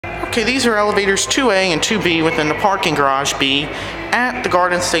Okay, these are elevators 2A and 2B within the parking garage B at the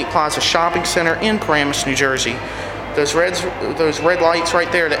Garden State Plaza Shopping Center in Paramus, New Jersey. Those red lights right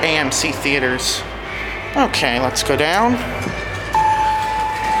there, the AMC theaters. Okay, let's go down.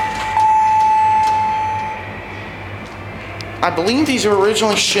 I believe these are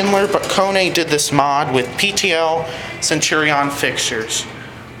originally Schindler, but KONE did this mod with PTL Centurion fixtures.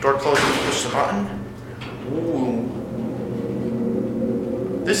 Door closes, push the button. Ooh.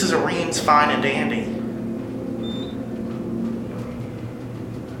 This is a Reams Fine and Dandy.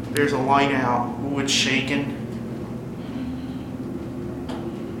 There's a light out. Ooh, it's shaking.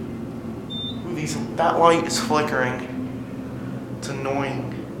 Ooh, that light is flickering. It's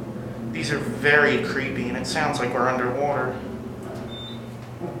annoying. These are very creepy, and it sounds like we're underwater.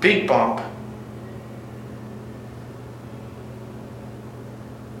 Ooh, big bump.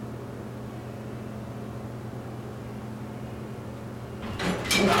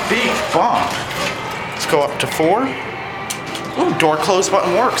 Big bump. Let's go up to 4. Ooh, door close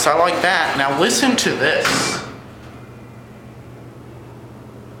button works. I like that. Now listen to this.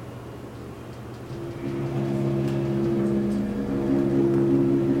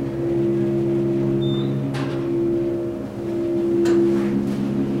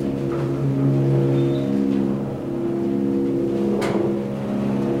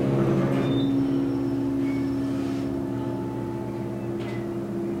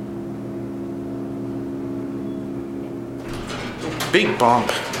 Big bump.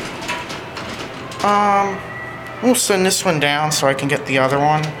 We'll send this one down so I can get the other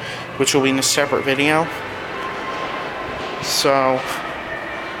one, which will be in a separate video. So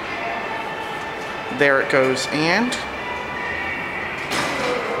there it goes, and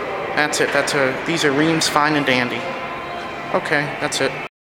that's it. These are Reams Fine and Dandy. Okay, that's it.